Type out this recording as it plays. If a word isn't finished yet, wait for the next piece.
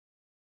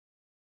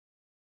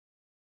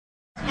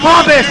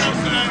Pompous!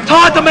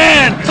 Taunt the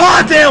man!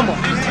 Taunt him!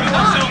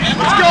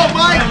 Let's go,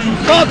 Mike!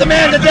 Taunt the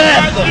man to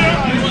death!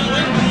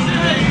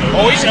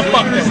 Oh, he should have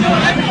fucked him.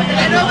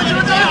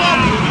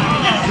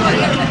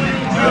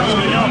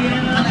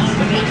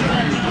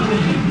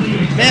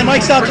 Man,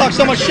 Mike South talks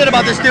so much shit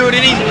about this dude,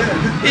 and he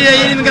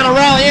ain't even gonna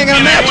rally. He ain't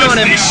gonna match on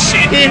him. He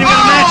ain't even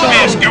gonna match on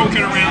him.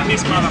 Gouken around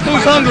this motherfucker.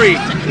 Who's hungry?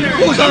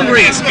 Who's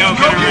hungry?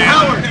 Gouken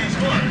around.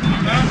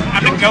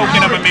 I'm the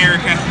Gouken of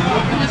America.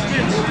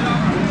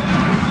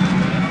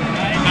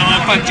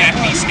 Fuck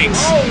Japanese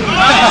sticks.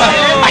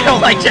 I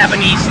don't like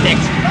Japanese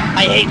sticks.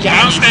 I hate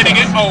Japanese Outstanding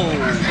sticks. Oh.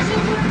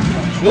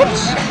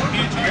 Whoops.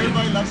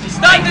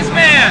 Stun this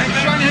man!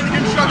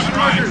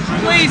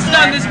 Please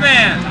stun this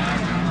man!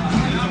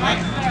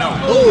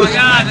 Ooh. Oh my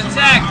god,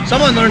 attack!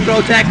 Someone learned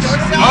throw text.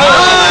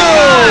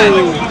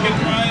 Oh!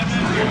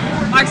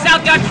 Mike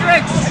South got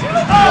tricks!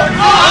 Oh,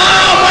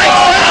 Mike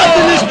South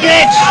in this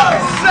bitch!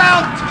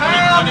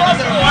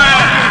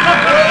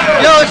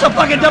 Yo, it's a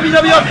fucking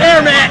WWF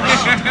hair match!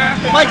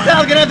 Mike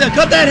South gonna have to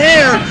cut that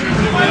hair!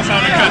 It's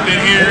time to cut that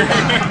hair.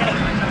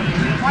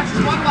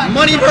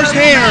 Money versus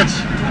hair!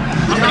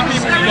 How many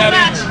people do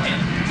that?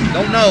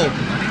 Don't know.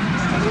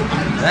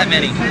 That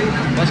many.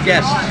 Let's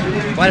guess.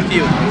 Quite a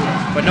few.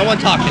 But no one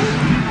talking.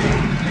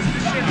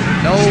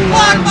 No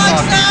one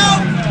talking.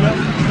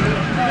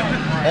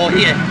 Oh,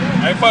 yeah.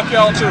 Hey, fuck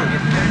y'all too.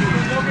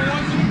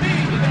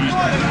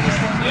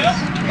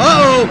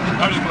 Uh-oh!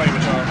 I'm just playing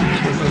with y'all.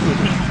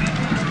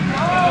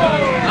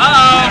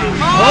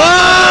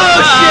 Oh,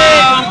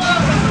 shit!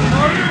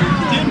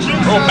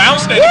 Oh,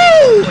 bounce that.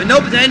 Woo! No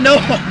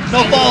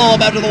fall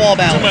up after the wall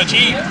bounce. Too much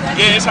heat.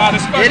 Yeah, it's hot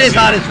as fuck. It is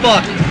hot as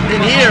fuck.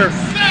 In here.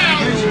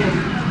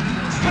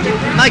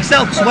 Mike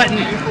South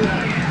sweating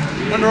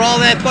under all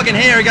that fucking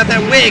hair. He got that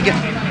wig.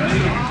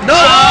 No!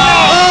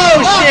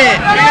 Oh, shit!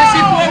 You're gonna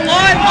see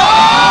 4-1?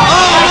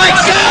 Oh,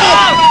 Mike South!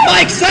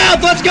 Mike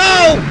South, let's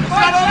go!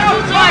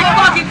 Mike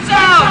fucking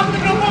South!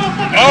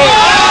 Oh!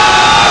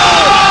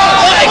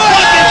 Mike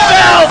fucking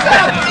South!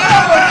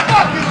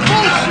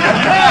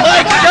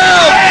 Mike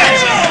South!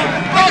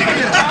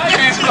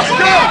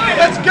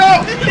 Let's go!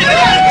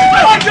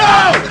 Let's go!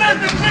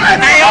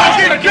 Hey,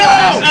 Austin, go!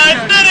 I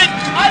did it!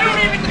 I don't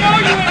even know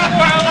you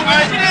anymore!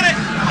 I did it!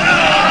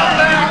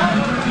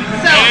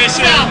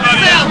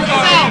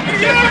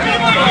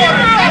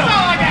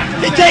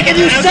 He's taking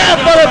you south,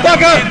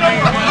 motherfucker!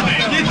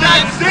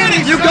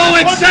 You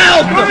going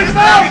south!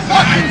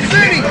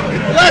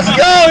 Let's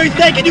go! He's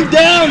taking you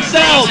down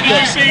south! He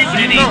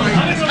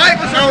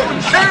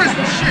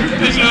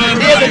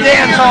had the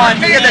dance on!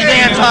 He had the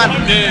dance on!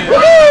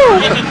 Woo!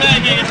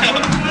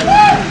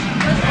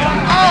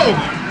 Oh!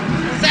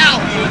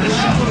 South!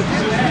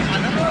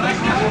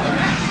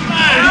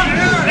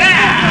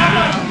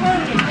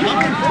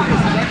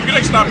 You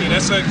can stop me.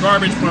 That's a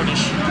garbage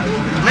punish.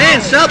 Man,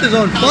 South is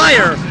on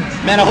fire!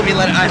 Man, I hope he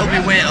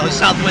wins. Oh,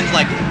 South wins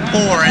like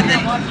 4 and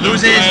then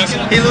loses.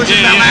 He loses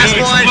that last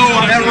one.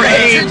 That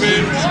rage.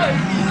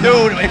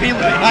 Dude, if he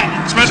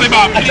especially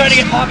Bob. I tried to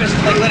get Pompous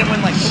to let him win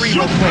like 3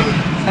 real quick.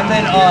 And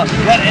then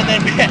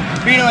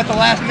beat him at the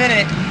last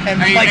minute and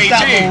Mike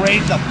South will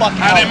rage the fuck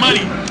out. How that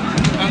money?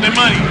 How that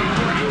money?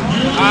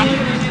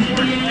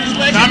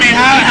 I mean,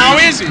 how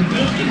is it?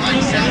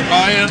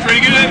 Oh, yeah, it's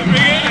pretty good.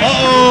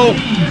 Uh-oh.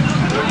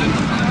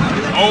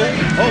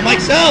 Oh, Mike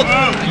South.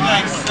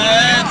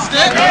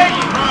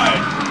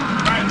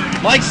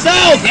 Mike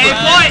South. Game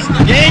point!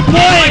 Game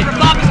point.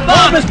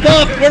 Pompous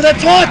Pump. Where's that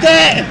taunt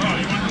at?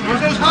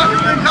 Where's those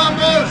Hakumen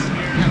combos?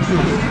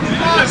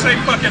 let's say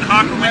fucking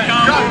Hakumen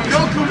combos.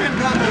 Gouken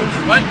combos.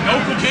 What?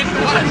 Gouken?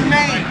 What?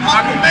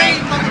 Hakumen.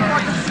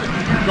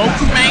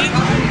 Gouken?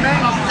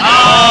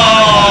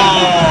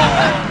 Oh!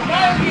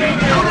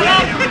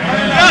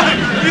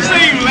 You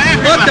say you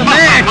laughing. Fuck the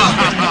match.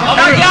 Oh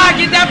my god,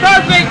 get that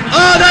perfect!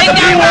 Oh, not the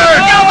P word!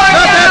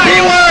 Not that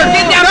P word!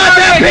 Not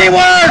that P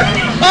word!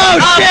 Oh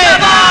shit!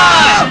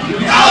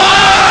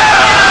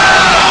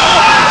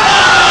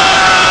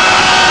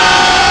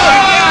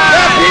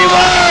 That P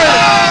word!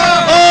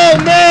 Oh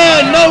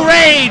man, no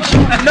rage!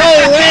 No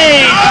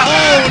rage!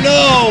 Oh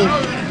no!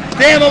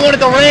 Damn, I wanted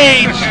the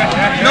rage!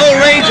 No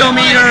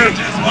rage-o-meter!